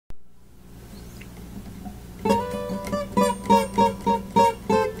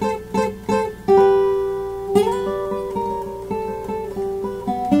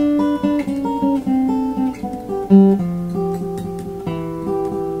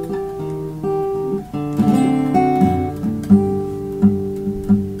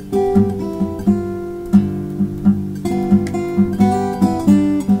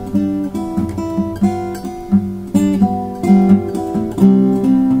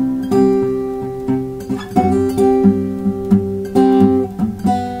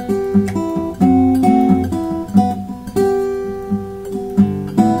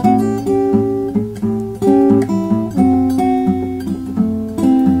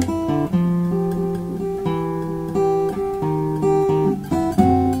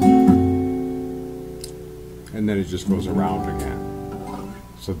just goes around again.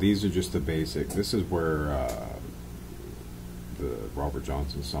 So these are just the basic. This is where the Robert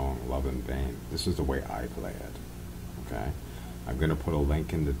Johnson song Love in Vain, this is the way I play it. Okay, I'm going to put a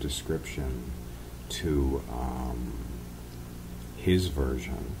link in the description to his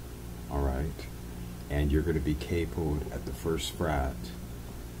version. Alright, and you're going to be capoed at the first fret,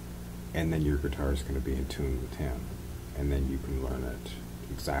 and then your guitar is going to be in tune with him, and then you can learn it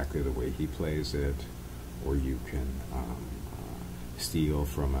exactly the way he plays it, or you can steal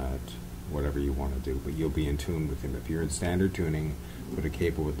from it, whatever you want to do, but you'll be in tune with him. If you're in standard tuning, put a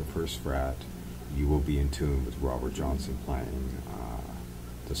capo at the first fret, you will be in tune with Robert Johnson playing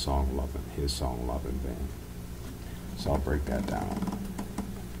the song his song Love in Vain. So I'll break that down.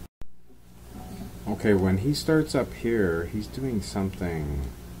 Okay, when he starts up here, he's doing something,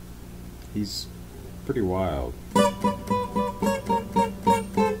 he's pretty wild. I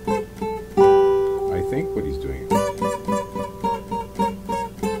think what he's doing.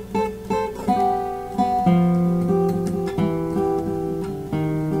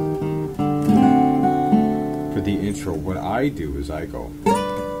 For the intro, what I do is I go.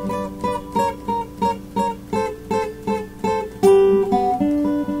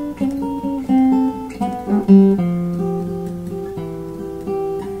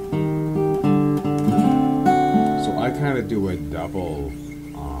 Do a double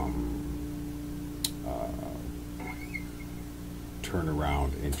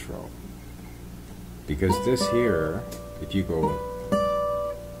turnaround intro, because this here, if you go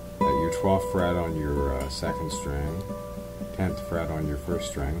at your 12th fret on your 2nd string, 10th fret on your 1st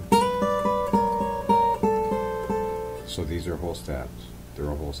string, so these are whole steps, they're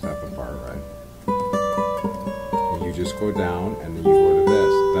a whole step apart, right? And you just go down and then you go to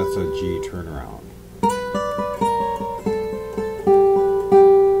this, that's a G turnaround.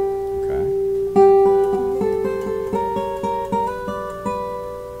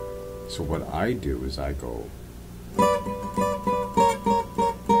 So what I do is I go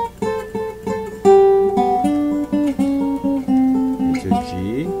into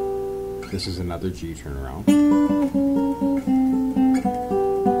G, this is another G turnaround,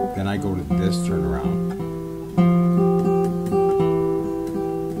 then I go to this turnaround,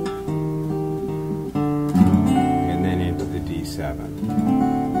 and then into the D7.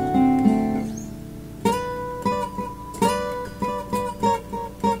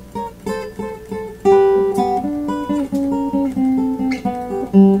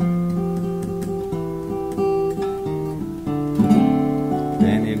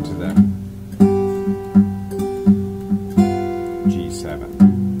 Then into the G7.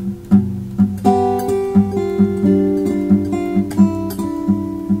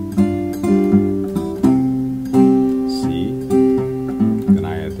 C. Then I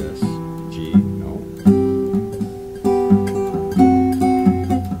add this G, no.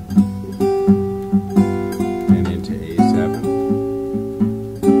 Then into A7.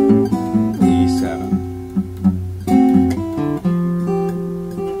 D7.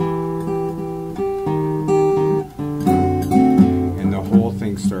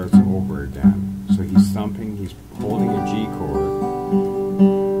 Starts over again. So he's thumping, he's holding a G chord,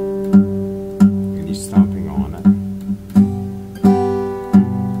 and he's thumping on it.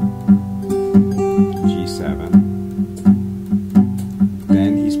 G7.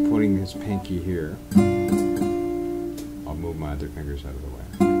 Then he's putting his pinky here. I'll move my other fingers out of the way.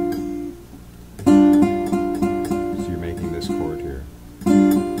 So you're making this chord here.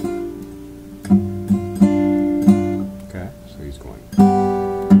 Okay, so he's going.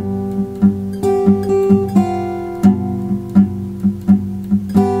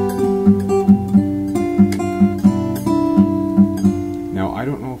 I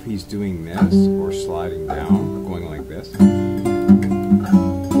don't know if he's doing this or sliding down, going like this,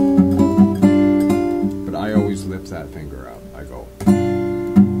 but I always lift that finger out. I go.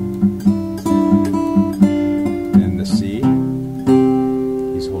 Then the C,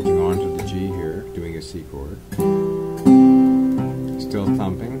 he's holding on to the G here, doing a C chord, still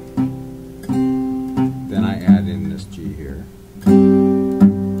thumping. Then I add in this G here.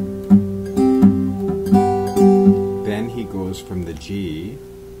 Then he goes from the G,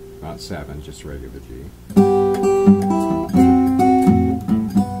 not 7, just regular G.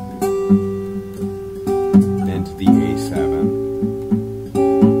 Then to the A7,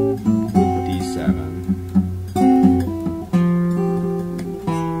 D7,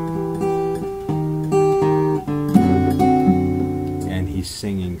 and he's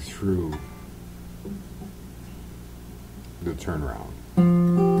singing through the turnaround.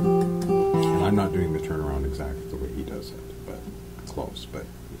 And I'm not doing the turnaround exactly the way he does it, but close, but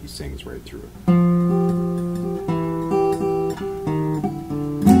he sings right through it.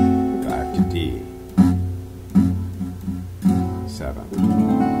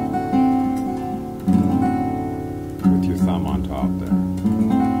 top there,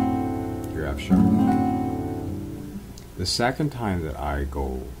 your F sharp. The second time that I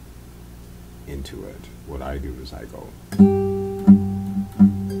go into it, what I do is I go.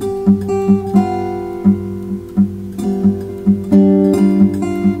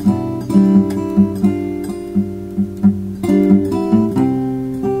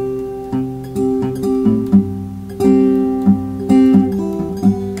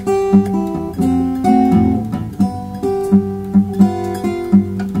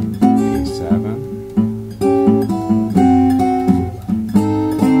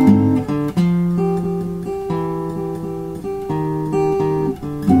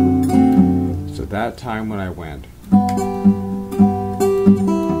 That time when I went,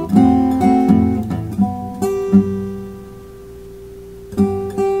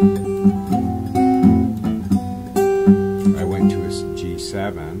 to a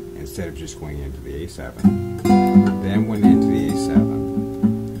G7 instead of just going into the A7. Then went into the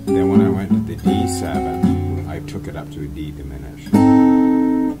A7. Then when I went to the D7, I took it up to a D diminished,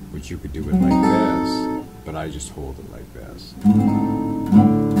 which you could do it like this, but I just hold it like this.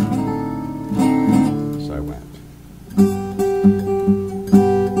 I went.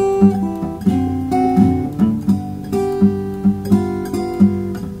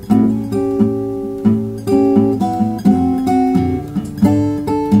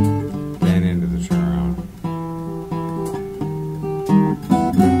 Then into the turnaround.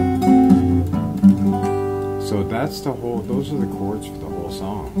 So that's the whole, those are the chords for the whole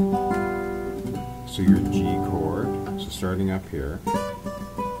song. So your G chord, so starting up here.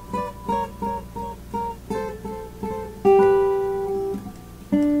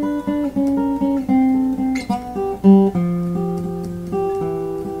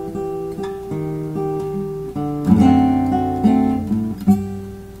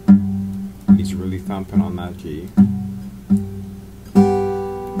 Thumping on that G.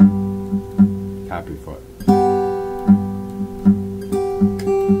 Happy foot.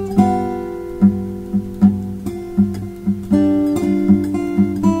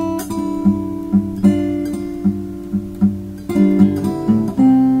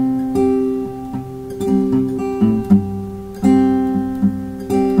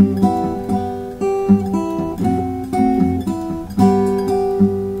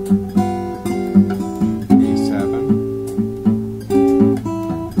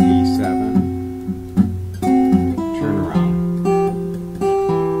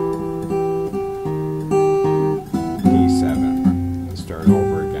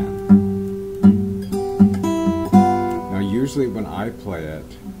 Usually when I play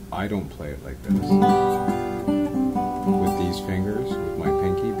it, I don't play it like this with these fingers, with my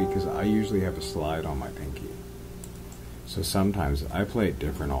pinky, because I usually have a slide on my pinky. So sometimes I play it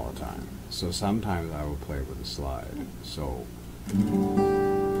different all the time. So sometimes I will play it with a slide. So,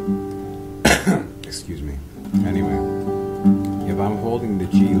 excuse me. Anyway, if I'm holding the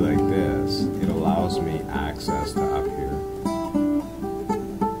G like this, it allows me access to up here.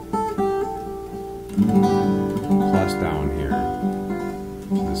 Plus down here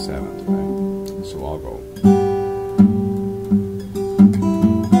to the 7th, right? So I'll go.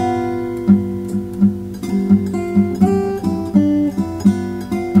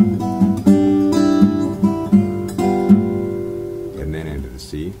 And then into the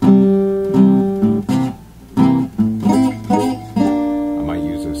C. I might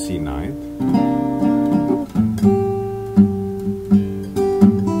use a C ninth.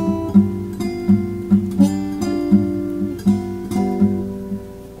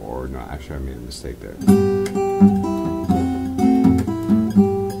 Actually, I made a mistake there.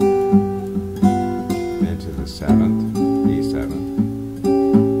 Then to the 7th, E7,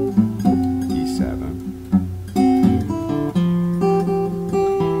 E7.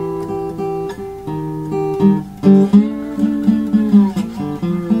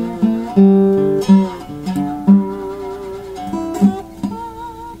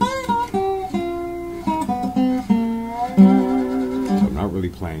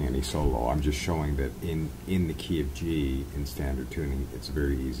 Playing any solo. I'm just showing that in the key of G in standard tuning, it's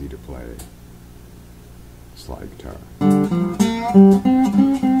very easy to play slide guitar.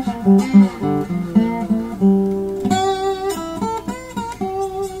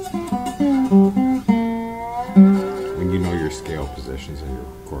 When you know your scale positions and your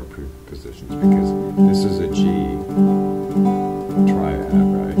chord positions, because this is a G triad,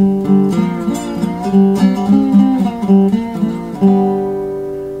 right?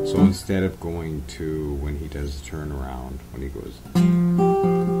 So instead of going to, when he does the turnaround, when he goes,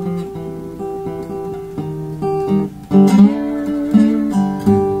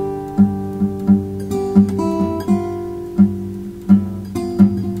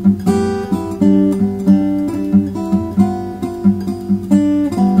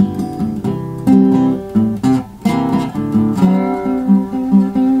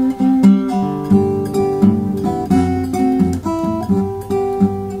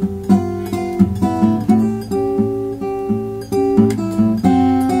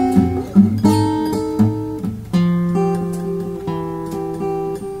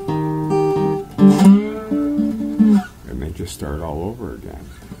 And then just start all over again.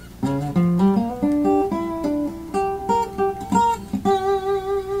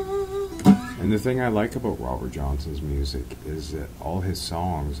 And the thing I like about Robert Johnson's music is that all his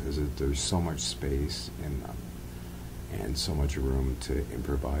songs is that there's so much space in them and so much room to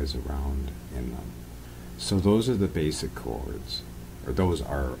improvise around in them. So those are the basic chords, or those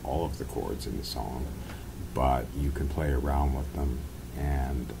are all of the chords in the song, but you can play around with them.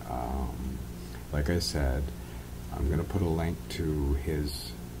 And like I said, I'm going to put a link to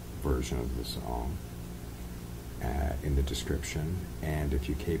his version of the song in the description, and if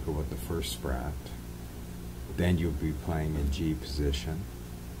you capo at the first fret, then you'll be playing in G position,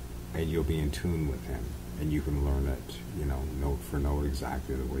 and you'll be in tune with him, and you can learn it, you know, note for note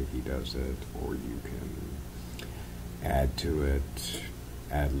exactly the way he does it, or you can add to it,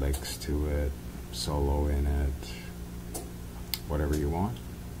 add licks to it, solo in it, whatever you want.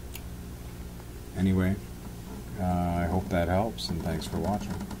 Anyway, I hope that helps, and thanks for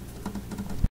watching.